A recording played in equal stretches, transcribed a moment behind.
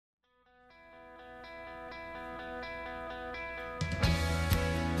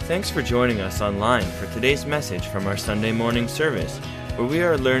Thanks for joining us online for today's message from our Sunday morning service, where we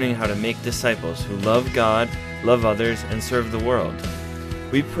are learning how to make disciples who love God, love others, and serve the world.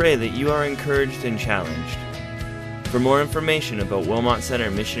 We pray that you are encouraged and challenged. For more information about Wilmot Center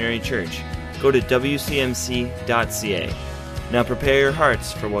Missionary Church, go to wcmc.ca. Now prepare your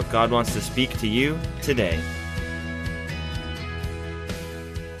hearts for what God wants to speak to you today.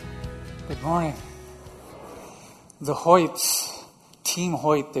 Good morning. The Hoyts, Team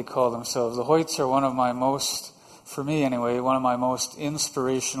Hoyt they call themselves. The Hoyts are one of my most, for me anyway, one of my most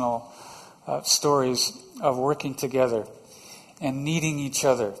inspirational stories of working together and needing each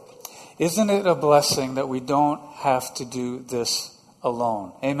other. Isn't it a blessing that we don't have to do this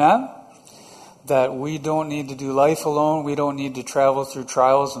alone? Amen? That we don't need to do life alone, we don't need to travel through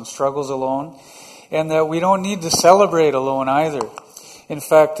trials and struggles alone, and that we don't need to celebrate alone either. In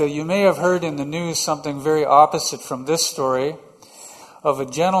fact, you may have heard in the news something very opposite from this story of a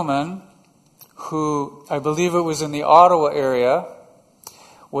gentleman who, I believe it was in the Ottawa area,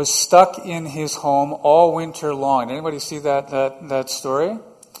 was stuck in his home all winter long. Anybody see that story?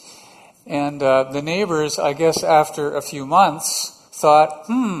 And the neighbors, I guess after a few months, thought,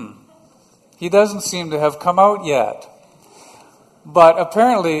 he doesn't seem to have come out yet. But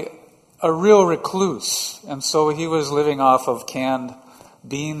apparently a real recluse. And so he was living off of canned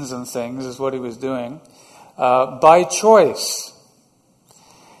beans and things is what he was doing, by choice.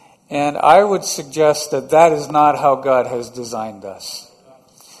 And I would suggest that that is not how God has designed us.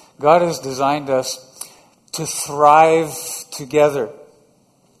 God has designed us to thrive together.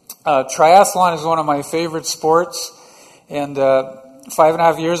 Triathlon is one of my favorite sports, and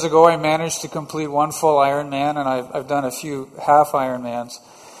 5.5 years ago I managed to complete one full Ironman, and I've done a few half Ironmans.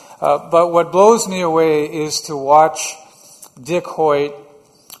 But what blows me away is to watch Dick Hoyt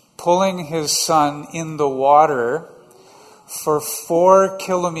pulling his son in the water for 4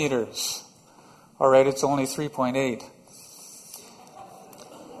 kilometers. All right, it's only 3.8.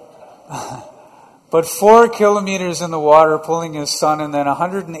 But 4 kilometers in the water pulling his son, and then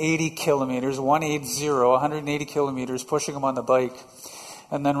 180 kilometers, 180 kilometers, pushing him on the bike,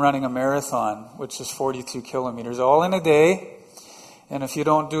 and then running a marathon, which is 42 kilometers, all in a day. And if you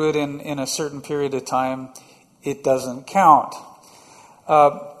don't do it in a certain period of time, it doesn't count.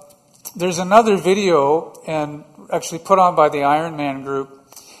 There's another video, and actually put on by the Ironman group,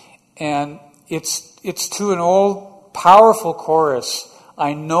 and it's to an old, powerful chorus,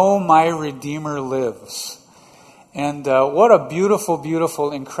 "I know my Redeemer lives." And what a beautiful,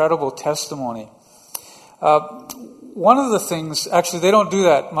 beautiful, incredible testimony. One of the things, actually they don't do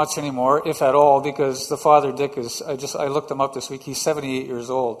that much anymore, if at all, because the father Dick is, I looked him up this week, he's 78 years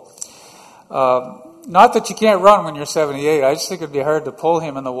old. Not that you can't run when you're 78, I just think it'd be hard to pull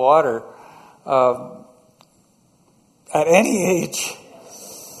him in the water at any age.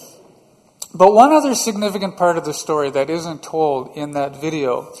 But one other significant part of the story that isn't told in that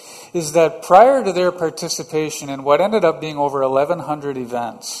video is that prior to their participation in what ended up being over 1,100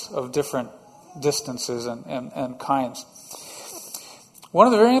 events of different distances and kinds, one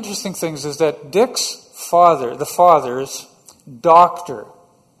of the very interesting things is that Dick's father, the father's doctor,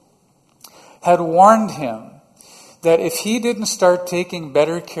 had warned him that if he didn't start taking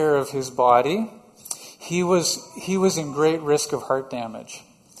better care of his body, he was in great risk of heart damage.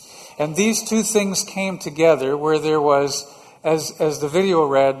 And these two things came together where there was, as the video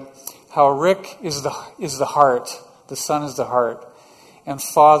read, how Rick is the heart, the son is the heart, and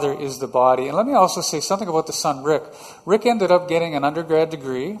father is the body. And let me also say something about the son, Rick. Rick ended up getting an undergrad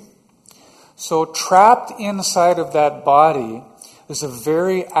degree. So trapped inside of that body is a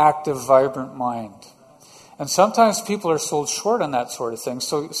very active, vibrant mind. And sometimes people are sold short on that sort of thing.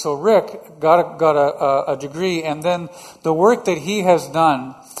 So Rick got a degree, and then the work that he has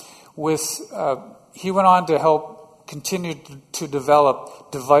done with, he went on to help continue to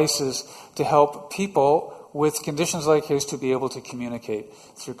develop devices to help people with conditions like his to be able to communicate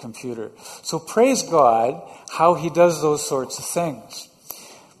through computer. So praise God how he does those sorts of things.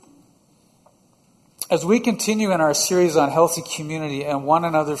 As we continue in our series on healthy community and one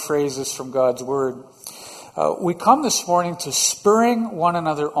another phrases from God's Word, we come this morning to spurring one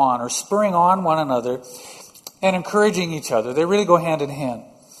another on, or spurring on one another and encouraging each other. They really go hand in hand.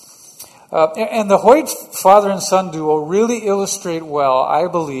 And the Hoyt father and son duo really illustrate well, I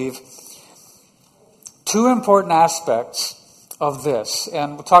believe, two important aspects of this.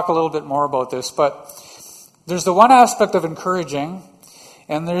 And we'll talk a little bit more about this, but there's the one aspect of encouraging,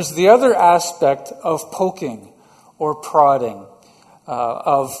 and there's the other aspect of poking or prodding,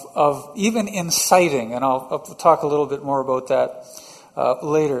 of even inciting, and I'll talk a little bit more about that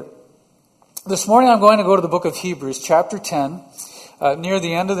later. This morning I'm going to go to the book of Hebrews, chapter 10, near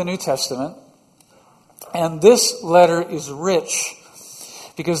the end of the New Testament. And this letter is rich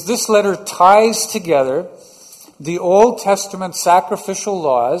because this letter ties together the Old Testament sacrificial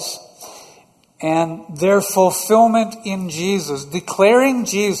laws and their fulfillment in Jesus, declaring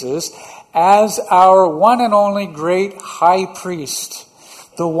Jesus as our one and only great high priest,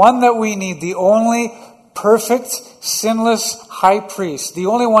 the one that we need, the only perfect, sinless high priest, the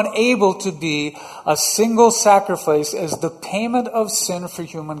only one able to be a single sacrifice as the payment of sin for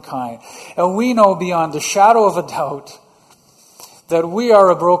humankind. And we know beyond a shadow of a doubt that we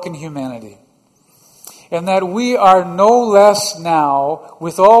are a broken humanity. And that we are no less now,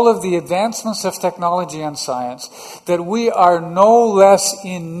 with all of the advancements of technology and science, that we are no less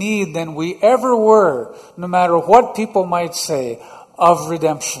in need than we ever were, no matter what people might say, of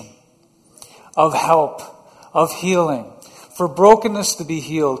redemption, of help, of healing, for brokenness to be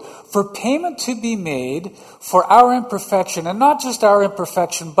healed, for payment to be made for our imperfection, and not just our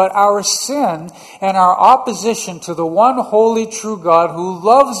imperfection, but our sin and our opposition to the one holy true God who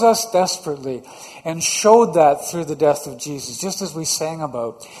loves us desperately and showed that through the death of Jesus, just as we sang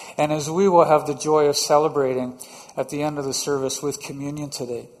about, and as we will have the joy of celebrating at the end of the service with communion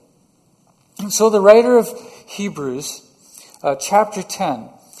today. And so the writer of Hebrews, chapter 10,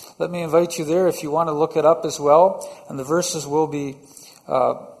 let me invite you there if you want to look it up as well, and the verses will be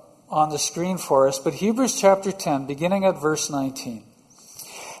on the screen for us. But Hebrews chapter 10, beginning at verse 19.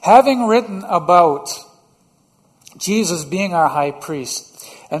 Having written about Jesus being our high priest,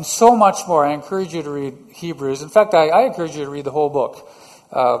 and so much more, I encourage you to read Hebrews. In fact, I encourage you to read the whole book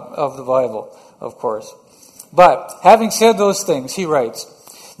of the Bible, of course. But having said those things, he writes,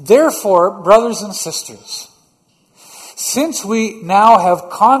 "Therefore, brothers and sisters, since we now have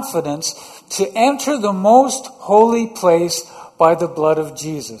confidence to enter the most holy place by the blood of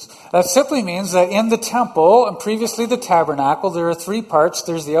Jesus." That simply means that in the temple, and previously the tabernacle, there are three parts.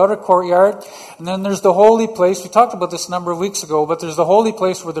 There's the outer courtyard, and then there's the holy place. We talked about this a number of weeks ago, but there's the holy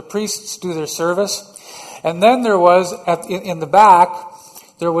place where the priests do their service. And then there was, in the back,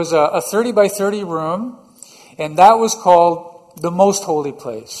 there was a 30 by 30 room, and that was called the most holy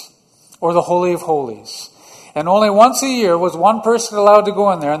place, or the Holy of Holies. And only once a year was one person allowed to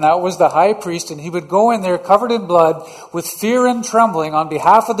go in there, and that was the high priest, and he would go in there covered in blood with fear and trembling on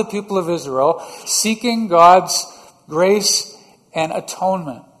behalf of the people of Israel, seeking God's grace and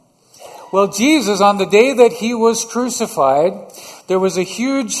atonement. Well, Jesus, on the day that he was crucified, there was a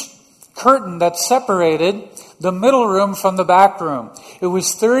huge curtain that separated the middle room from the back room. It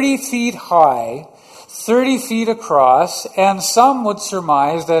was 30 feet high, 30 feet across, and some would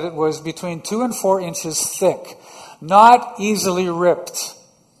surmise that it was between 2 and 4 inches thick, not easily ripped.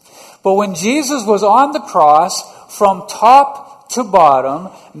 But when Jesus was on the cross, from top to bottom,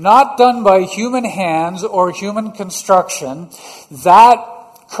 not done by human hands or human construction, that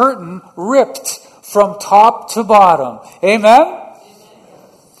curtain ripped from top to bottom. Amen?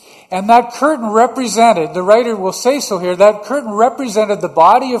 And that curtain represented, the writer will say so here, that curtain represented the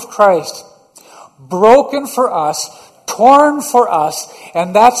body of Christ, broken for us, torn for us,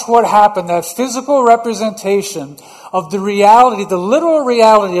 and that's what happened. That physical representation of the reality, the literal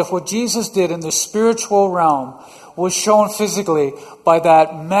reality of what Jesus did in the spiritual realm was shown physically by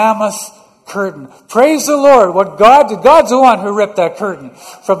that mammoth curtain. Praise the Lord. What God did. God's the one who ripped that curtain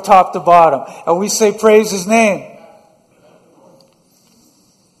from top to bottom. And we say praise his name.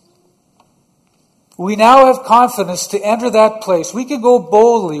 We now have confidence to enter that place. We can go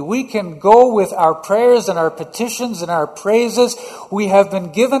boldly. We can go with our prayers and our petitions and our praises. We have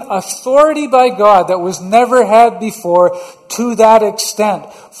been given authority by God that was never had before to that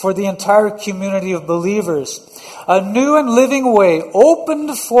extent for the entire community of believers. A new and living way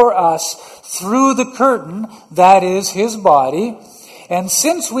opened for us through the curtain, that is his body. And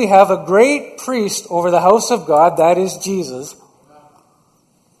since we have a great priest over the house of God, that is Jesus,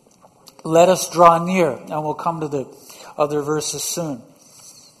 let us draw near, and we'll come to the other verses soon.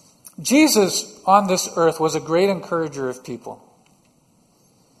 Jesus on this earth was a great encourager of people.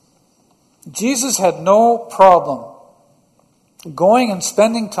 Jesus had no problem going and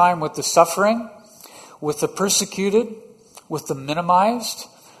spending time with the suffering, with the persecuted, with the minimized,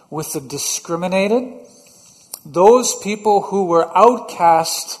 with the discriminated, those people who were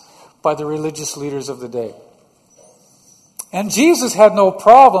outcast by the religious leaders of the day. And Jesus had no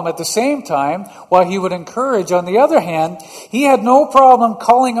problem at the same time, while he would encourage, on the other hand, he had no problem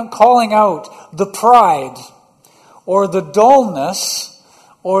calling out the pride or the dullness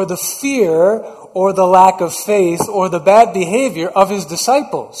or the fear or the lack of faith or the bad behavior of his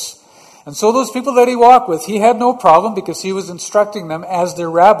disciples. And so those people that he walked with, he had no problem because he was instructing them as their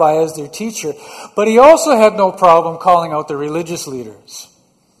rabbi, as their teacher. But he also had no problem calling out the religious leaders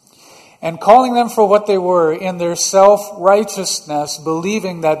and calling them for what they were in their self-righteousness,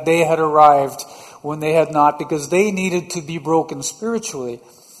 believing that they had arrived when they had not, because they needed to be broken spiritually.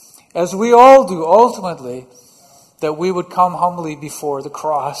 As we all do, ultimately, that we would come humbly before the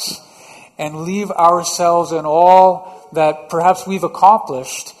cross and leave ourselves and all that perhaps we've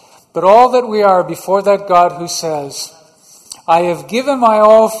accomplished, but all that we are before that God who says, I have given my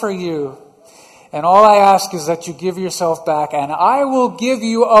all for you, and all I ask is that you give yourself back, and I will give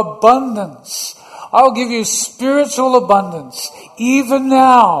you abundance. I'll give you spiritual abundance, even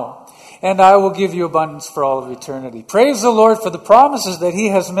now, and I will give you abundance for all of eternity. Praise the Lord for the promises that he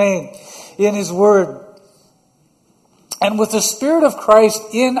has made in his word. And with the Spirit of Christ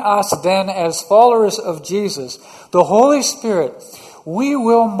in us then as followers of Jesus, the Holy Spirit, we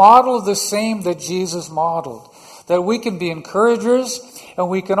will model the same that Jesus modeled. That we can be encouragers, and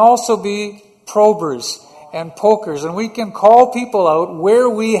we can also be probers and pokers, and we can call people out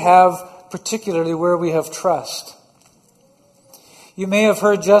particularly where we have trust. You may have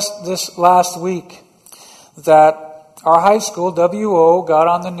heard just this last week that our high school, WO, got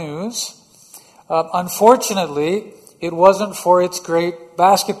on the news. Unfortunately, it wasn't for its great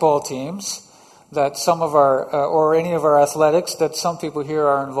basketball teams that some of our, or any of our athletics that some people here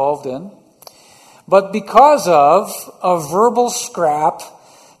are involved in, but because of a verbal scrap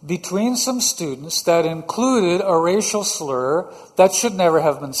between some students that included a racial slur that should never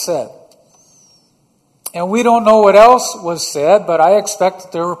have been said. And we don't know what else was said, but I expect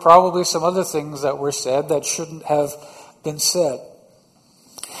that there were probably some other things that were said that shouldn't have been said.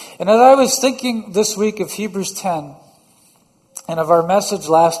 And as I was thinking this week of Hebrews 10, and of our message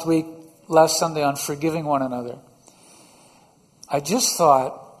last Sunday on forgiving one another, I just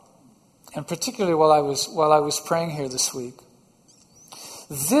thought, and particularly while I was praying here this week,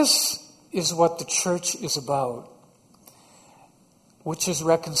 this is what the church is about, which is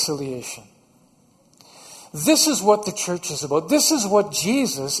reconciliation. This is what the church is about. This is what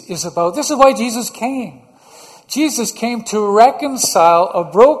Jesus is about. This is why Jesus came. Jesus came to reconcile a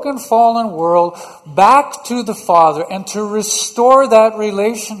broken, fallen world back to the Father and to restore that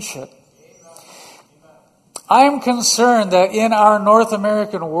relationship. I am concerned that in our North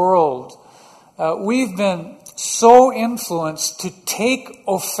American world, we've been so influenced to take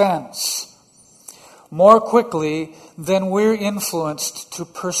offense more quickly than we're influenced to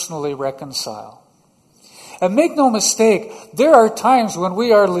personally reconcile. And make no mistake, there are times when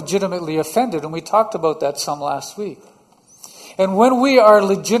we are legitimately offended, and we talked about that some last week. And when we are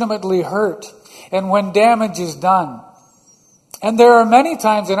legitimately hurt, and when damage is done. And there are many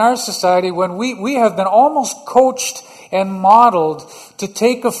times in our society when we have been almost coached and modeled to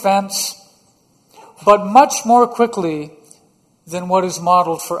take offense, but much more quickly than what is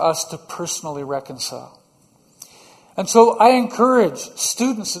modeled for us to personally reconcile. And so I encourage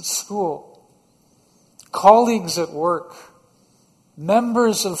students at school, colleagues at work,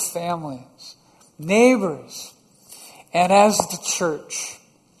 members of families, neighbors, and as the church,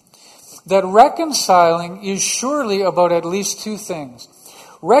 that reconciling is surely about at least two things.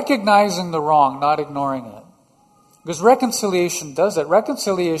 Recognizing the wrong, not ignoring it. Because reconciliation does that.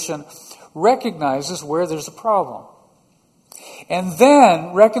 Reconciliation recognizes where there's a problem. And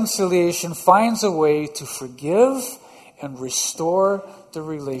then reconciliation finds a way to forgive and restore the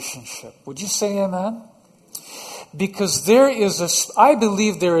relationship. Would you say amen? Because I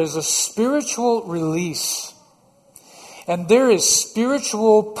believe there is a spiritual release. And there is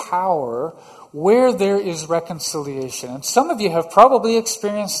spiritual power where there is reconciliation. And some of you have probably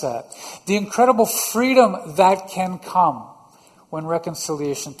experienced that. The incredible freedom that can come when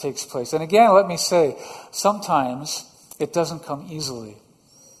reconciliation takes place. And again, let me say, sometimes it doesn't come easily.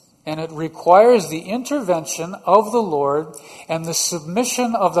 And it requires the intervention of the Lord and the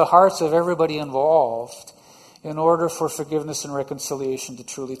submission of the hearts of everybody involved in order for forgiveness and reconciliation to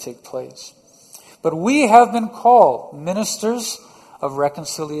truly take place. But we have been called ministers of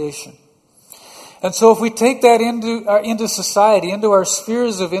reconciliation. And so if we take that into society, into our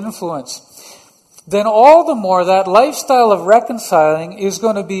spheres of influence, then all the more that lifestyle of reconciling is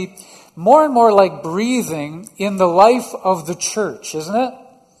going to be more and more like breathing in the life of the church, isn't it?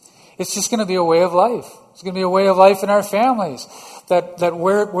 It's just going to be a way of life. It's going to be a way of life in our families. That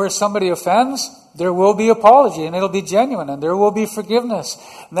where somebody offends, there will be apology, and it'll be genuine, and there will be forgiveness.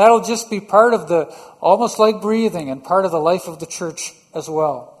 And that'll just be part of almost like breathing, and part of the life of the church as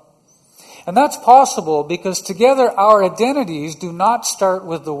well. And that's possible because together our identities do not start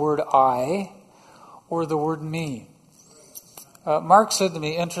with the word I or the word me. Mark said to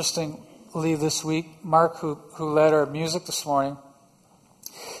me, interesting recently this week, Mark, who led our music this morning,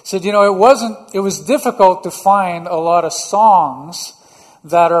 said, it was difficult to find a lot of songs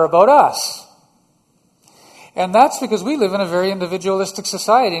that are about us. And that's because we live in a very individualistic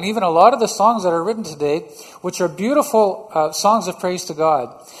society. And even a lot of the songs that are written today, which are beautiful songs of praise to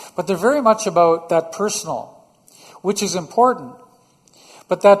God, but they're very much about that personal, which is important.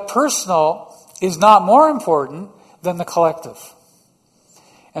 But that personal is not more important than the collective.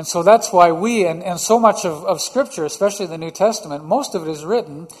 And so that's why and so much of Scripture, especially the New Testament, most of it is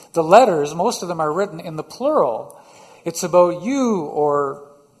written, the letters, most of them are written in the plural. It's about you or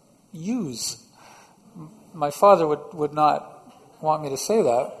yous. My father would not want me to say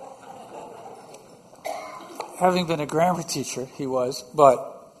that. Having been a grammar teacher, he was,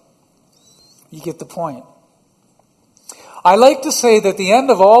 but you get the point. I like to say that the end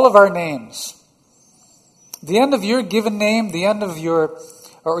of all of our names, the end of your given name, the end of your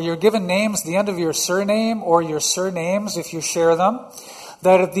given names, the end of your surname or your surnames, if you share them,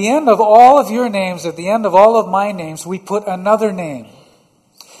 that at the end of all of your names, at the end of all of my names, we put another name,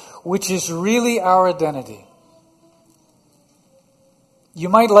 which is really our identity. You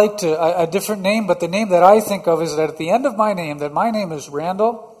might like a different name, but the name that I think of is that at the end of my name, that my name is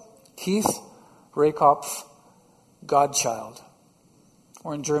Randall Keith Reykopf Godchild.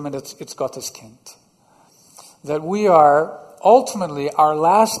 Or in German, it's Gotteskind. That we are, ultimately, our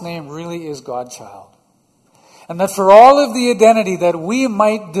last name really is Godchild. And that for all of the identity that we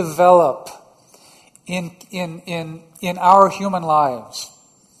might develop in our human lives,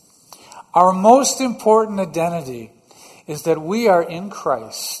 our most important identity is that we are in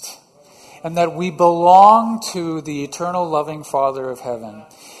Christ and that we belong to the eternal loving Father of heaven.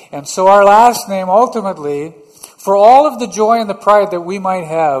 And so our last name ultimately, for all of the joy and the pride that we might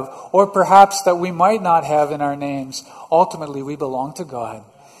have, or perhaps that we might not have in our names, ultimately we belong to God,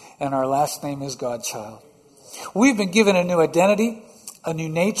 and our last name is Godchild. We've been given a new identity, a new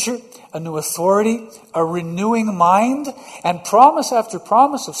nature, a new authority, a renewing mind, and promise after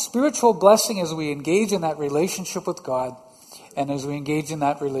promise of spiritual blessing as we engage in that relationship with God and as we engage in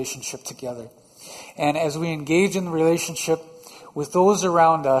that relationship together. And as we engage in the relationship with those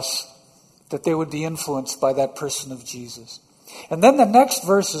around us, that they would be influenced by that person of Jesus. And then the next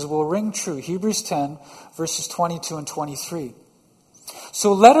verses will ring true. Hebrews 10, verses 22 and 23.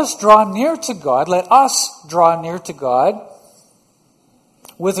 So let us draw near to God, let us draw near to God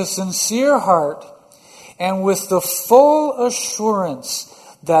with a sincere heart and with the full assurance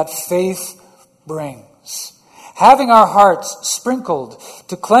that faith brings, having our hearts sprinkled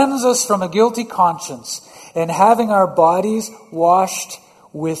to cleanse us from a guilty conscience, and having our bodies washed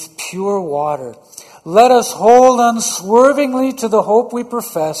with pure water. Let us hold unswervingly to the hope we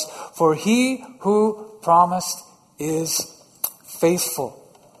profess, for he who promised is faithful.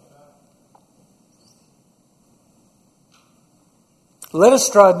 Let us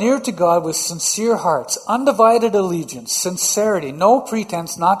draw near to God with sincere hearts, undivided allegiance, sincerity, no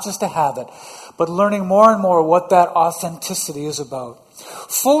pretense, not just a habit, but learning more and more what that authenticity is about.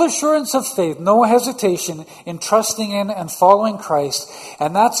 Full assurance of faith, no hesitation in trusting in and following Christ.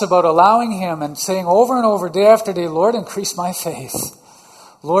 And that's about allowing Him and saying over and over, day after day, Lord, increase my faith.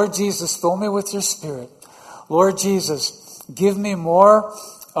 Lord Jesus, fill me with your Spirit. Lord Jesus, give me more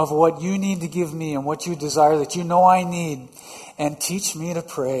of what you need to give me and what you desire that you know I need. And teach me to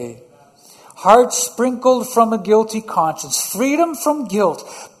pray. Heart sprinkled from a guilty conscience. Freedom from guilt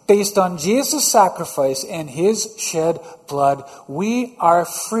based on Jesus' sacrifice and His shed blood. We are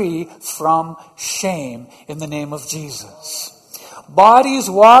free from shame in the name of Jesus. Bodies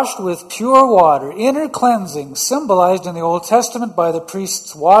washed with pure water. Inner cleansing, symbolized in the Old Testament by the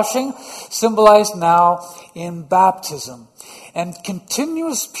priest's washing, symbolized now in baptism. And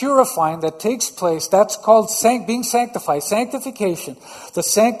continuous purifying that takes place, that's called being sanctified, sanctification, the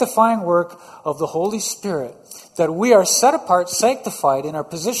sanctifying work of the Holy Spirit. That we are set apart, sanctified in our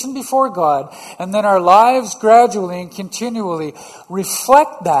position before God, and then our lives gradually and continually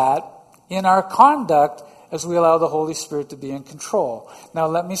reflect that in our conduct as we allow the Holy Spirit to be in control. Now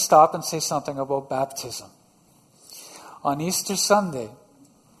let me stop and say something about baptism. On Easter Sunday,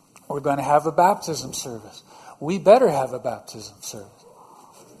 we're going to have a baptism service. We better have a baptism service.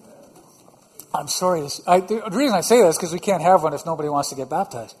 I'm sorry. The reason I say that is because we can't have one if nobody wants to get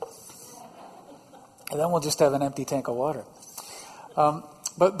baptized. And then we'll just have an empty tank of water.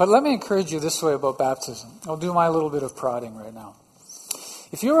 But let me encourage you this way about baptism. I'll do my little bit of prodding right now.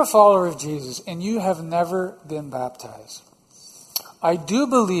 If you're a follower of Jesus and you have never been baptized, I do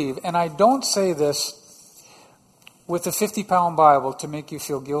believe, and I don't say this with a 50-pound Bible to make you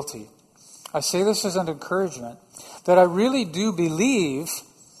feel guilty. I say this as an encouragement, that I really do believe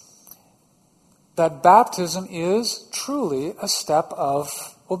that baptism is truly a step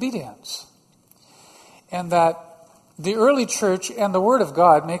of obedience. And that the early church and the Word of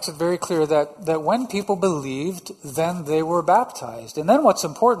God makes it very clear that when people believed, then they were baptized. And then what's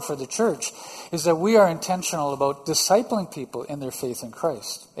important for the church is that we are intentional about discipling people in their faith in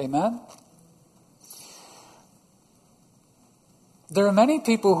Christ. Amen? There are many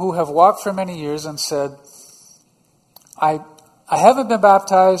people who have walked for many years and said, I haven't been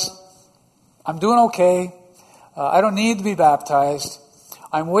baptized. I'm doing okay. I don't need to be baptized.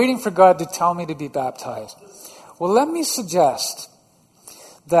 I'm waiting for God to tell me to be baptized. Well, let me suggest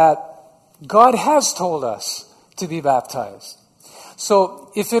that God has told us to be baptized.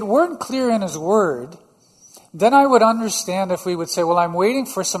 So if it weren't clear in His Word, then I would understand if we would say, well, I'm waiting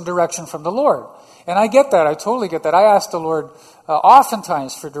for some direction from the Lord. And I get that. I totally get that. I ask the Lord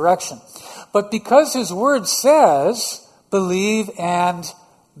oftentimes for direction. But because His Word says, believe and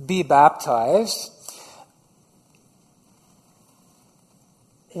be baptized,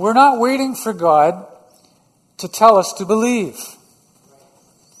 we're not waiting for God to tell us to believe.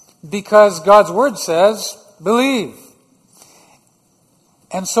 Because God's Word says, believe.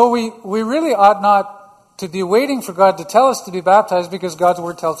 And so we really ought not to be waiting for God to tell us to be baptized because God's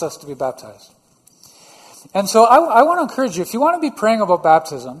Word tells us to be baptized. And so I want to encourage you, if you want to be praying about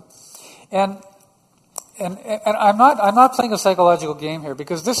baptism, and I'm not playing a psychological game here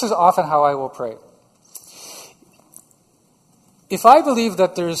because this is often how I will pray. If I believe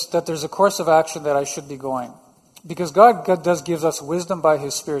that there's a course of action that I should be going, because God does give us wisdom by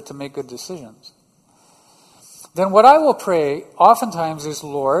His Spirit to make good decisions, then what I will pray oftentimes is,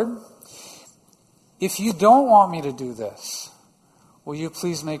 Lord, if you don't want me to do this, will you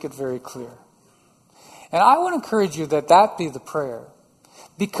please make it very clear? And I would encourage you that be the prayer.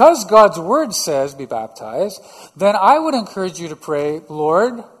 Because God's Word says be baptized, then I would encourage you to pray,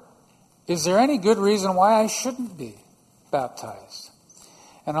 Lord, is there any good reason why I shouldn't be baptized?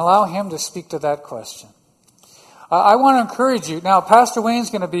 And allow Him to speak to that question. I want to encourage you. Now, Pastor Wayne's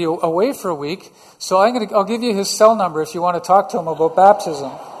going to be away for a week, so I'll give you his cell number if you want to talk to him about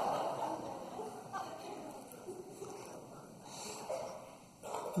baptism.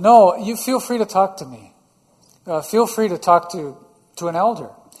 No, you feel free to talk to me. Feel free to talk to an elder.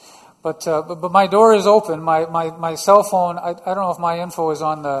 But my door is open. My cell phone, I don't know if my info is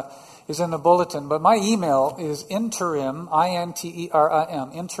in the bulletin, but my email is interim,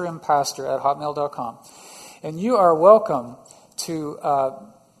 I-N-T-E-R-I-M, interimpastor@hotmail.com. And you are welcome to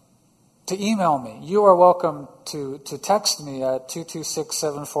email me. You are welcome to text me at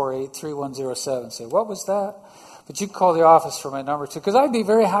 226-748-3107. Say, what was that? But you can call the office for my number too, because I'd be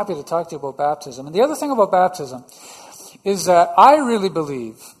very happy to talk to you about baptism. And the other thing about baptism is that I really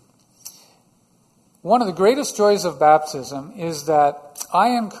believe one of the greatest joys of baptism is that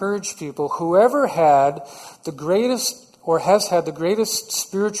I encourage people, whoever had the greatest or has had the greatest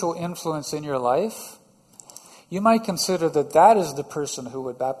spiritual influence in your life, you might consider that is the person who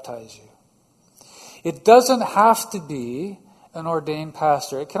would baptize you. It doesn't have to be an ordained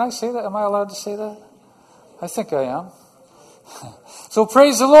pastor. Can I say that? Am I allowed to say that? I think I am. So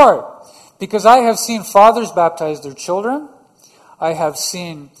praise the Lord. Because I have seen fathers baptize their children. I have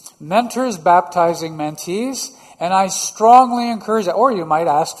seen mentors baptizing mentees. And I strongly encourage that. Or you might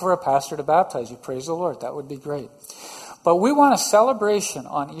ask for a pastor to baptize you. Praise the Lord. That would be great. But we want a celebration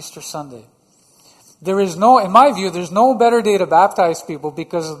on Easter Sunday. In my view, there's no better day to baptize people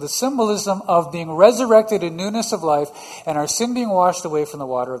because of the symbolism of being resurrected in newness of life and our sin being washed away from the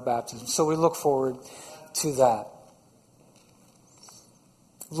water of baptism. So we look forward to that.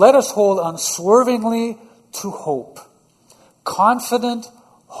 Let us hold unswervingly to hope, confident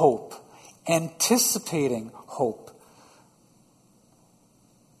hope, anticipating hope.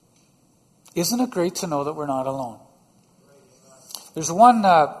 Isn't it great to know that we're not alone? There's one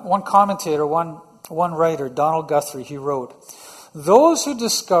commentator, one writer, Donald Guthrie, he wrote, "Those who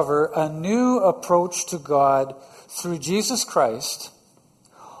discover a new approach to God through Jesus Christ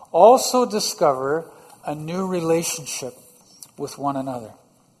also discover a new relationship with one another."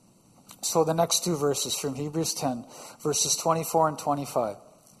 So the next two verses from Hebrews 10, verses 24 and 25.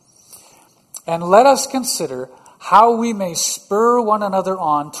 "And let us consider how we may spur one another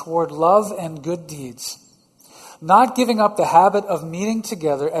on toward love and good deeds, not giving up the habit of meeting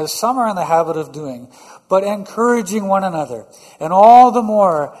together as some are in the habit of doing, but encouraging one another, and all the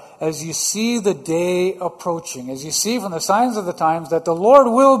more as you see the day approaching," as you see from the signs of the times that the Lord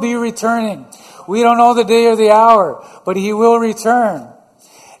will be returning. We don't know the day or the hour, but He will return.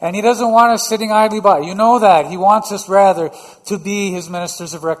 And He doesn't want us sitting idly by. You know that. He wants us rather to be His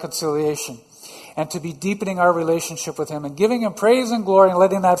ministers of reconciliation. and to be deepening our relationship with Him and giving Him praise and glory and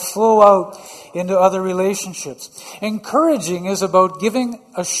letting that flow out into other relationships. Encouraging is about giving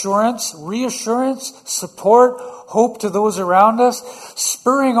assurance, reassurance, support, hope to those around us.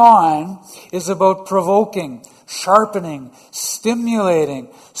 Spurring on is about provoking, sharpening, stimulating,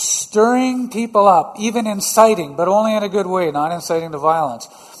 stirring people up, even inciting, but only in a good way, not inciting to violence,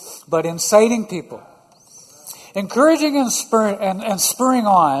 but inciting people. Encouraging and spurring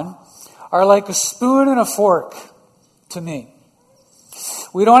on are like a spoon and a fork to me.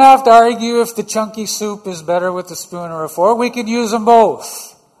 We don't have to argue if the chunky soup is better with a spoon or a fork. We can use them both.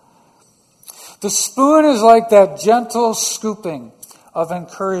 The spoon is like that gentle scooping of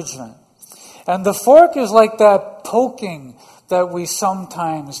encouragement. And the fork is like that poking that we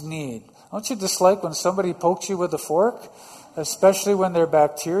sometimes need. Don't you dislike when somebody pokes you with a fork? Especially when their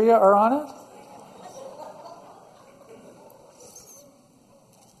bacteria are on it?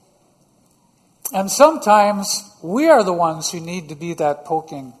 And sometimes we are the ones who need to be that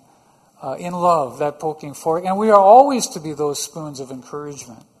poking in love, that poking fork. And we are always to be those spoons of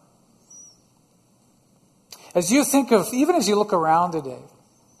encouragement. As you think of, even as you look around today,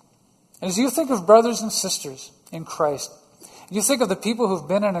 as you think of brothers and sisters in Christ, you think of the people who've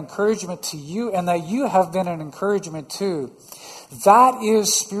been an encouragement to you and that you have been an encouragement to, that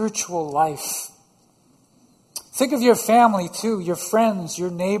is spiritual life. Think of your family too, your friends, your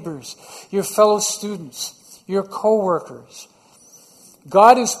neighbors, your fellow students, your co-workers.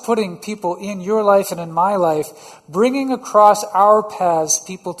 God is putting people in your life and in my life, bringing across our paths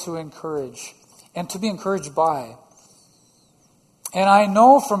people to encourage and to be encouraged by. And I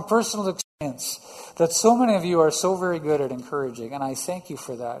know from personal experience that so many of you are so very good at encouraging, and I thank you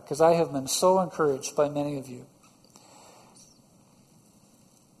for that, because I have been so encouraged by many of you.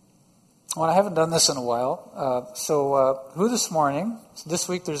 Well, I haven't done this in a while, so who this morning, this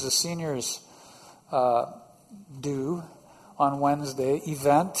week there's a seniors due on Wednesday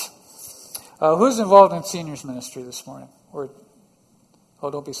event. Who's involved in seniors ministry this morning?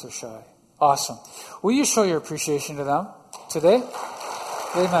 Don't be so shy. Awesome. Will you show your appreciation to them today?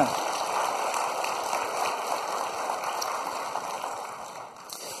 Amen.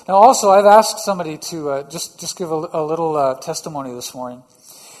 Now also, I've asked somebody to just give a little testimony this morning,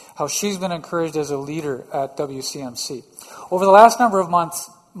 how she's been encouraged as a leader at WCMC. Over the last number of months,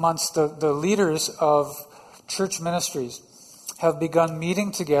 the leaders of church ministries have begun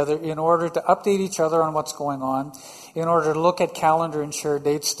meeting together in order to update each other on what's going on, in order to look at calendar and share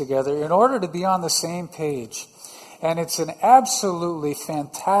dates together, in order to be on the same page. And it's an absolutely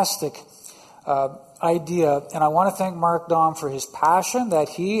fantastic idea. And I want to thank Mark Dahm for his passion that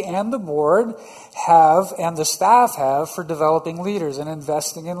he and the board have and the staff have for developing leaders and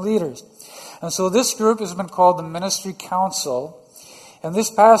investing in leaders. And so this group has been called the Ministry Council. And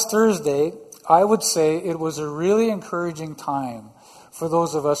this past Thursday, I would say it was a really encouraging time for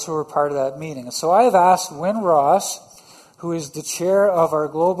those of us who were part of that meeting. And so I have asked Wynne Ross, who is the chair of our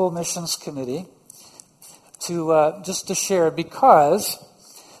Global Missions Committee, to just to share, because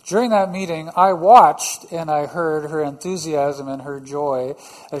during that meeting I watched and I heard her enthusiasm and her joy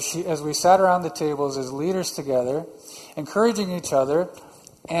as we sat around the tables as leaders together, encouraging each other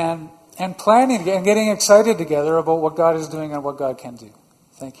and planning and getting excited together about what God is doing and what God can do.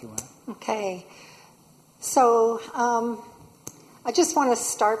 Thank you, Wynne. Okay. So I just want to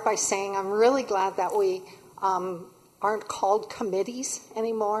start by saying I'm really glad that we aren't called committees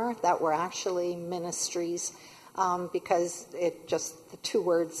anymore, that we're actually ministries, because the two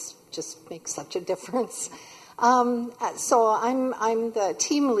words just make such a difference. So I'm the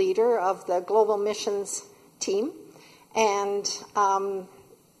team leader of the Global Missions team, and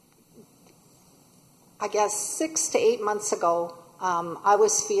I guess 6 to 8 months ago, I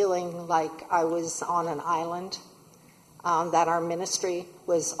was feeling like I was on an island, that our ministry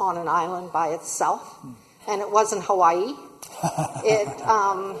was on an island by itself, and it wasn't Hawaii.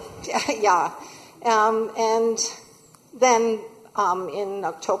 And then in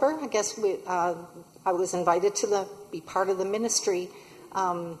October, I guess I was invited to be part of the ministry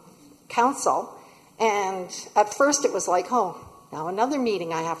council, and at first it was like, oh, now another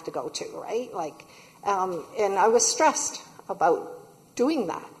meeting I have to go to, right? And I was stressed about doing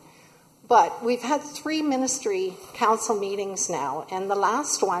that. But we've had 3 ministry council meetings now, and the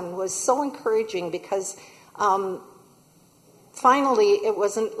last one was so encouraging because finally it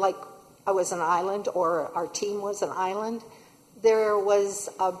wasn't like I was an island or our team was an island. There was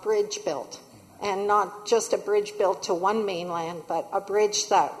a bridge built, and not just a bridge built to one mainland, but a bridge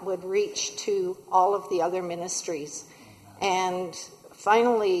that would reach to all of the other ministries. And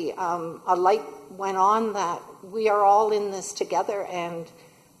finally, a light went on that we are all in this together, and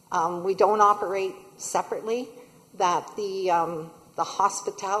We don't operate separately, that the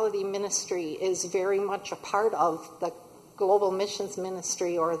hospitality ministry is very much a part of the global missions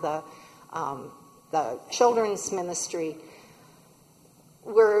ministry or the children's ministry,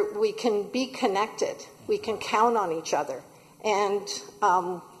 where we can be connected. We can count on each other. And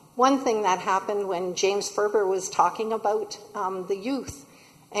one thing that happened when James Ferber was talking about the youth,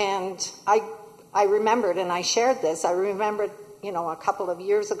 and I remembered, and I shared this, I remembered, a couple of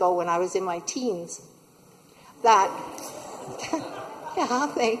years ago when I was in my teens, that, yeah,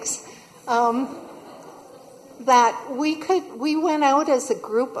 thanks, that we went out as a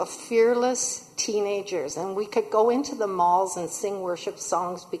group of fearless teenagers, and we could go into the malls and sing worship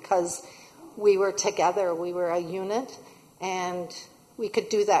songs because we were together, we were a unit, and we could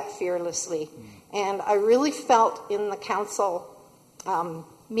do that fearlessly. And I really felt in the council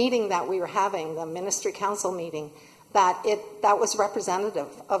meeting that we were having, the ministry council meeting, that was representative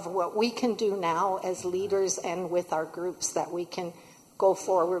of what we can do now as leaders and with our groups, that we can go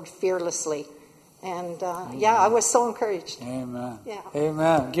forward fearlessly. And I was so encouraged. Amen. Yeah.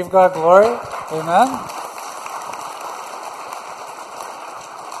 Amen. Give God glory. Amen.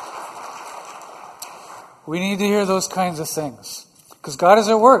 We need to hear those kinds of things because God is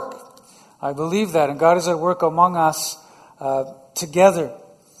at work. I believe that, and God is at work among us together.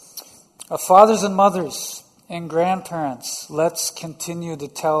 Fathers and mothers and grandparents, let's continue to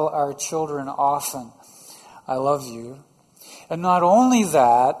tell our children often, I love you. And not only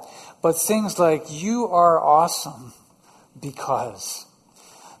that, but things like, you are awesome because.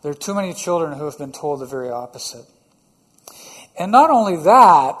 There are too many children who have been told the very opposite. And not only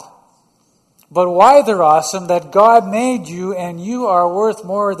that, but why they're awesome, that God made you and you are worth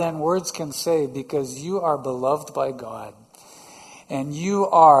more than words can say because you are beloved by God. And you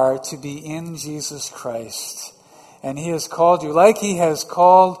are to be in Jesus Christ. And He has called you like He has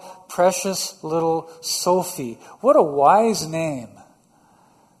called precious little Sophie. What a wise name.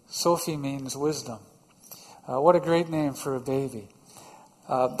 Sophie means wisdom. What a great name for a baby.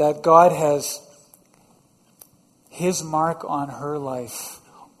 That God has His mark on her life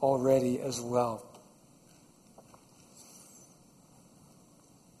already as well.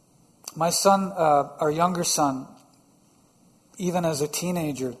 My son, our younger son, even as a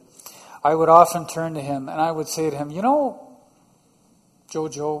teenager, I would often turn to him and I would say to him, Jojo,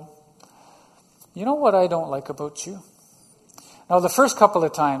 you know what I don't like about you? Now, the first couple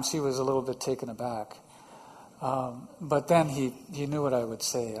of times he was a little bit taken aback. But then he knew what I would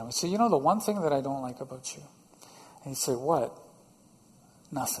say. I would say, the one thing that I don't like about you. And he'd say, what?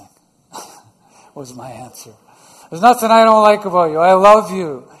 Nothing, was my answer. There's nothing I don't like about you. I love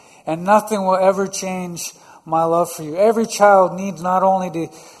you. And nothing will ever change my love for you. Every child needs not only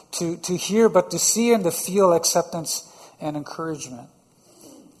to hear, but to see and to feel acceptance and encouragement.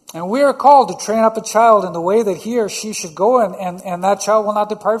 And we are called to train up a child in the way that he or she should go, and that child will not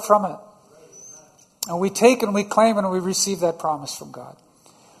depart from it. And we take and we claim and we receive that promise from God.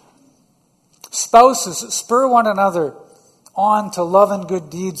 Spouses, spur one another on to love and good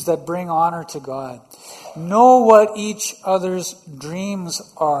deeds that bring honor to God. Know what each other's dreams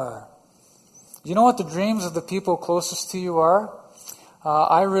are. You know what the dreams of the people closest to you are?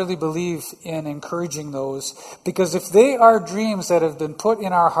 I really believe in encouraging those, because if they are dreams that have been put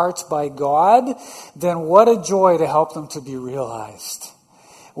in our hearts by God, then what a joy to help them to be realized.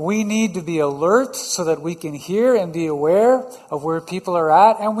 We need to be alert so that we can hear and be aware of where people are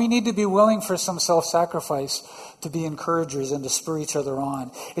at, and we need to be willing for some self-sacrifice to be encouragers and to spur each other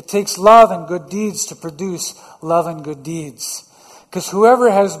on. It takes love and good deeds to produce love and good deeds. Because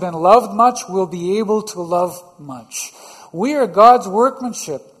whoever has been loved much will be able to love much. We are God's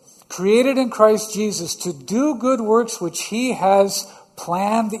workmanship, created in Christ Jesus to do good works which He has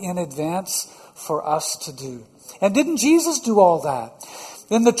planned in advance for us to do. And didn't Jesus do all that?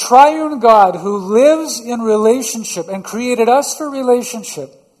 Then the triune God who lives in relationship and created us for relationship,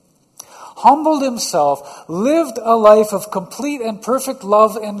 humbled Himself, lived a life of complete and perfect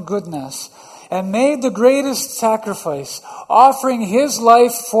love and goodness, and made the greatest sacrifice, offering His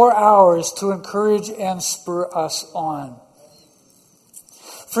life for ours to encourage and spur us on.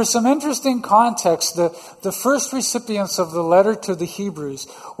 For some interesting context, the first recipients of the letter to the Hebrews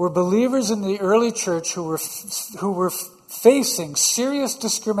were believers in the early church who were facing serious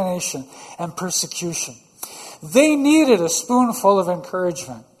discrimination and persecution. They needed a spoonful of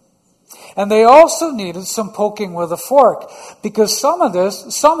encouragement. And they also needed some poking with a fork, because some of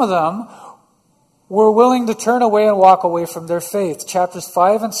them were willing to turn away and walk away from their faith. Chapters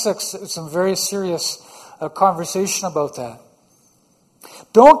 5 and 6, some very serious conversation about that.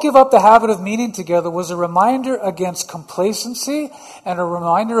 Don't give up the habit of meeting together was a reminder against complacency and a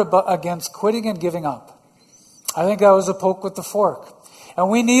reminder against quitting and giving up. I think that was a poke with the fork. And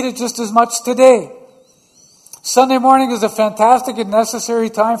we need it just as much today. Sunday morning is a fantastic and necessary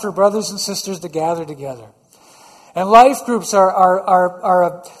time for brothers and sisters to gather together. And life groups are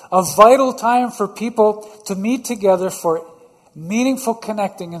a vital time for people to meet together for meaningful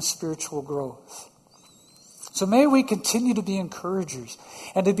connecting and spiritual growth. So may we continue to be encouragers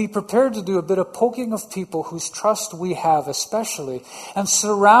and to be prepared to do a bit of poking of people whose trust we have especially, and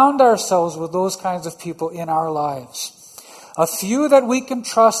surround ourselves with those kinds of people in our lives. A few that we can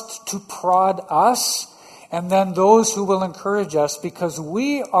trust to prod us, and then those who will encourage us, because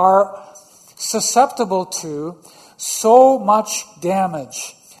we are susceptible to so much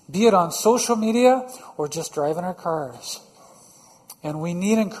damage, be it on social media or just driving our cars. And we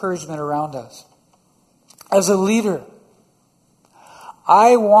need encouragement around us. As a leader,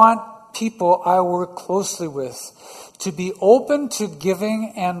 I want people I work closely with to be open to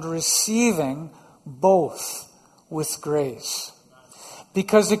giving and receiving both with grace.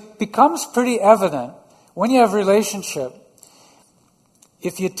 Because it becomes pretty evident when you have a relationship,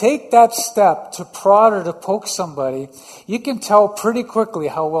 if you take that step to prod or to poke somebody, you can tell pretty quickly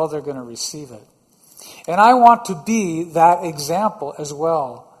how well they're going to receive it. And I want to be that example as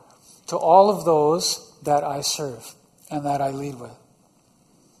well to all of those that I serve and that I lead with.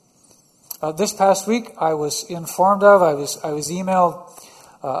 This past week, I was informed of, I was emailed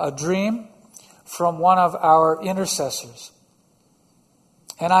a dream from one of our intercessors.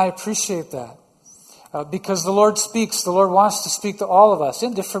 And I appreciate that. Because the Lord speaks. The Lord wants to speak to all of us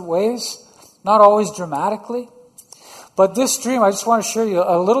in different ways, not always dramatically. But this dream, I just want to share you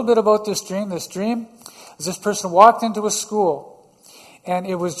a little bit about this dream. This dream is this person walked into a school, and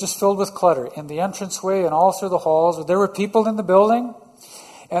it was just filled with clutter in the entranceway and all through the halls. There were people in the building,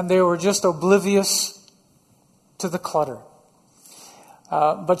 and they were just oblivious to the clutter.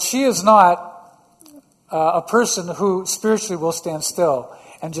 But she is not a person who spiritually will stand still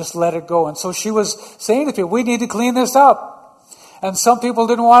and just let it go. And so she was saying to people, we need to clean this up. And some people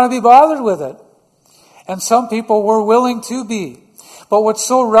didn't want to be bothered with it. And some people were willing to be. But what's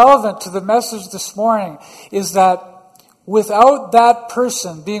so relevant to the message this morning is that without that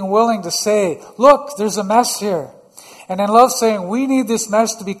person being willing to say, look, there's a mess here. And I love saying, we need this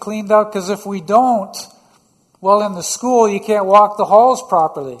mess to be cleaned out, because if we don't, well, in the school, you can't walk the halls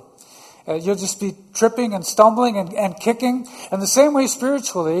properly. You'll just be tripping and stumbling and kicking. And the same way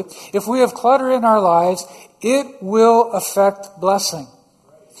spiritually, if we have clutter in our lives, it will affect blessing.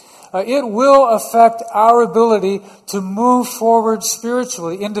 It will affect our ability to move forward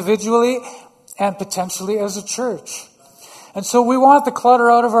spiritually, individually, and potentially as a church. And so we want the clutter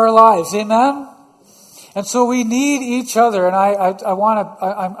out of our lives. Amen? And so we need each other. And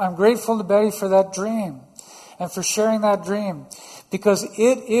I'm grateful to Betty for that dream and for sharing that dream, because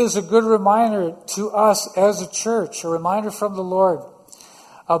it is a good reminder to us as a church, a reminder from the Lord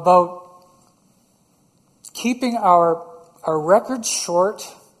about keeping our records short,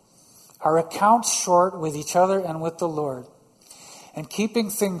 our accounts short with each other and with the Lord, and keeping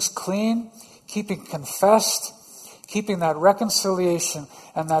things clean, keeping confessed, keeping that reconciliation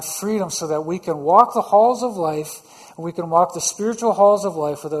and that freedom so that we can walk the halls of life, and we can walk the spiritual halls of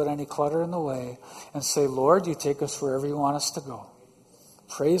life without any clutter in the way, and say, Lord, you take us wherever you want us to go.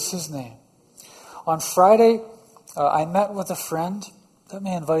 Praise his name. On Friday, I met with a friend. Let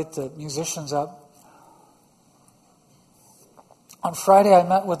me invite the musicians up. On Friday, I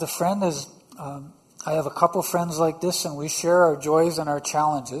met with a friend. I have a couple friends like this, and we share our joys and our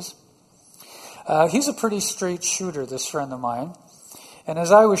challenges. He's a pretty straight shooter, this friend of mine. And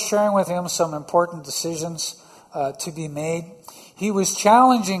as I was sharing with him some important decisions to be made, he was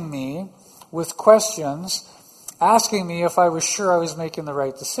challenging me with questions, asking me if I was sure I was making the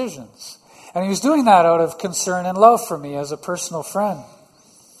right decisions. And he was doing that out of concern and love for me as a personal friend.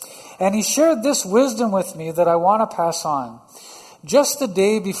 And he shared this wisdom with me that I want to pass on. Just the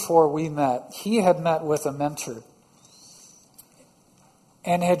day before we met, he had met with a mentor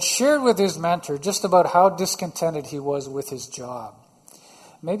and had shared with his mentor just about how discontented he was with his job.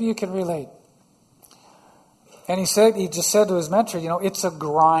 Maybe you can relate. And he just said to his mentor, it's a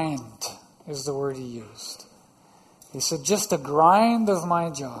grind, is the word he used. He said, just a grind of my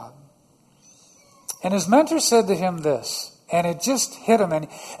job. And his mentor said to him this, and it just hit him.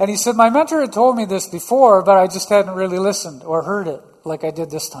 And he said, my mentor had told me this before, but I just hadn't really listened or heard it like I did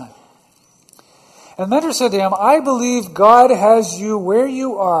this time. And the mentor said to him, I believe God has you where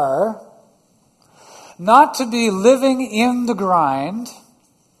you are, not to be living in the grind,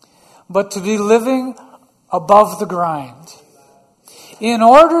 but to be living above the grind. in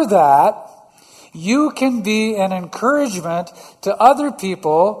order that you can be an encouragement to other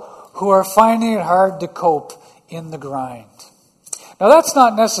people who are finding it hard to cope in the grind. Now that's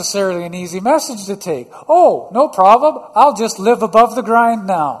not necessarily an easy message to take. Oh, no problem. I'll just live above the grind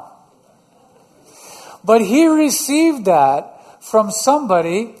now. But he received that from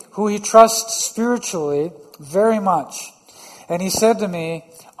somebody who he trusts spiritually very much. And he said to me,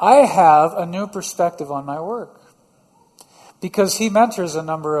 I have a new perspective on my work. Because he mentors a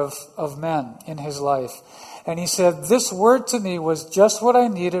number of men in his life. And he said, this word to me was just what I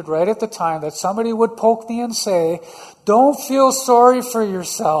needed right at the time, that somebody would poke me and say, don't feel sorry for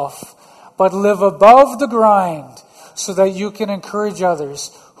yourself, but live above the grind so that you can encourage others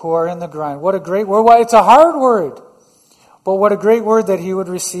who are in the grind. What a great word. Well, it's a hard word, but what a great word that he would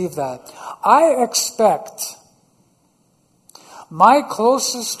receive that. I expect my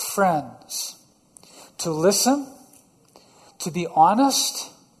closest friends to listen, to be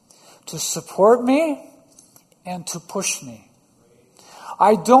honest, to support me, and to push me.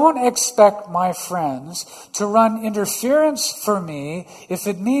 I don't expect my friends to run interference for me if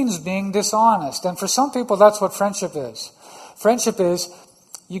it means being dishonest. And for some people, that's what friendship is. Friendship is,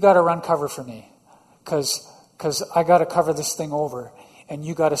 you got to run cover for me because I got to cover this thing over and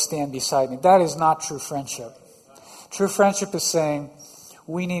you got to stand beside me. That is not true friendship. True friendship is saying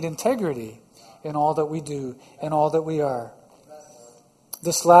we need integrity in all that we do and all that we are.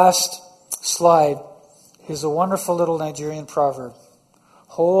 This last slide is a wonderful little Nigerian proverb.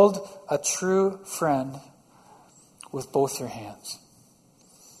 Hold a true friend with both your hands.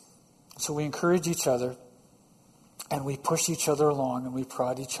 So we encourage each other and we push each other along and we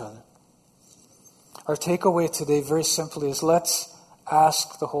prod each other. Our takeaway today very simply is let's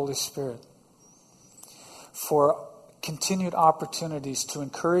ask the Holy Spirit for continued opportunities to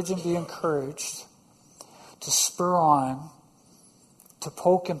encourage and be encouraged, to spur on, to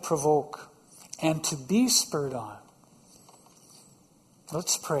poke and provoke, and to be spurred on.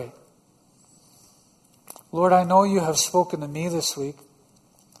 Let's pray. Lord, I know you have spoken to me this week,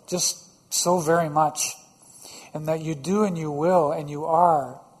 just so very much, and that you do and you will and you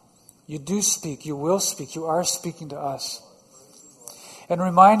are. You do speak, you will speak, you are speaking to us. And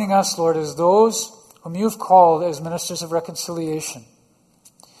reminding us, Lord, as those whom you've called as ministers of reconciliation,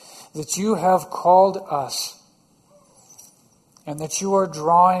 that you have called us and that you are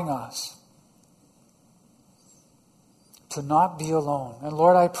drawing us to not be alone. And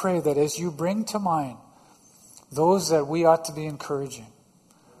Lord, I pray that as you bring to mind those that we ought to be encouraging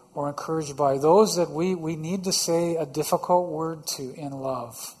or encouraged by, those that we need to say a difficult word to in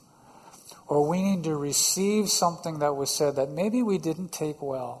love, or we need to receive something that was said that maybe we didn't take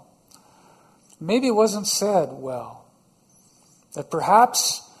well, maybe it wasn't said well, that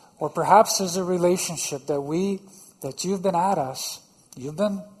perhaps there's a relationship that you've been at us, you've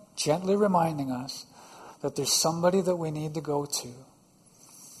been gently reminding us that there's somebody that we need to go to,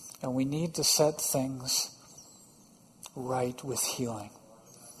 and we need to set things right with healing.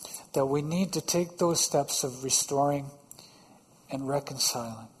 That we need to take those steps of restoring and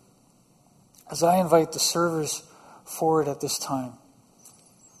reconciling. As I invite the servers forward at this time,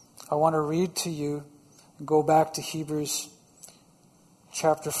 I want to read to you and go back to Hebrews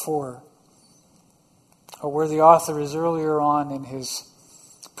chapter 4, where the author is earlier on in his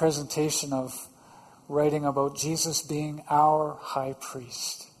presentation of writing about Jesus being our high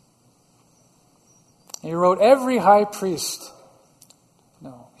priest. He wrote, every high priest,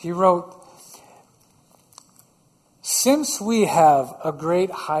 he wrote, since we have a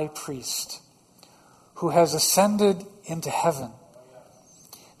great high priest who has ascended into heaven,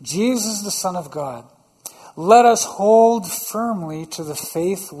 Jesus the Son of God, let us hold firmly to the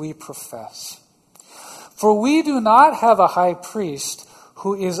faith we profess. For we do not have a high priest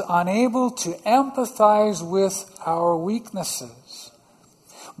who is unable to empathize with our weaknesses,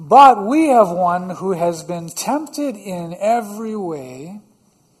 but we have one who has been tempted in every way,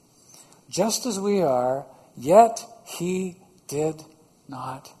 just as we are, yet he did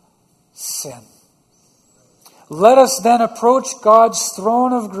not sin. Let us then approach God's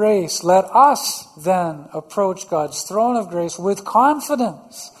throne of grace. Let us then approach God's throne of grace with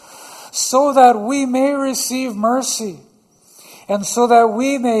confidence, so that we may receive mercy, and so that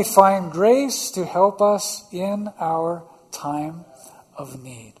we may find grace to help us in our time of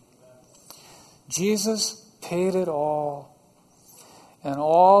need. Jesus paid it all, and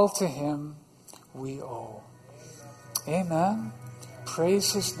all to him we owe. Amen.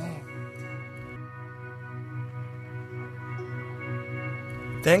 Praise his name.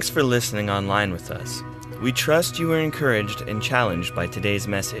 Thanks for listening online with us. We trust you were encouraged and challenged by today's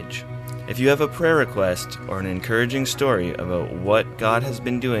message. If you have a prayer request or an encouraging story about what God has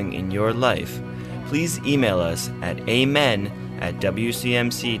been doing in your life, please email us at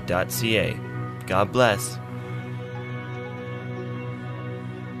amen@wcmc.ca. God bless.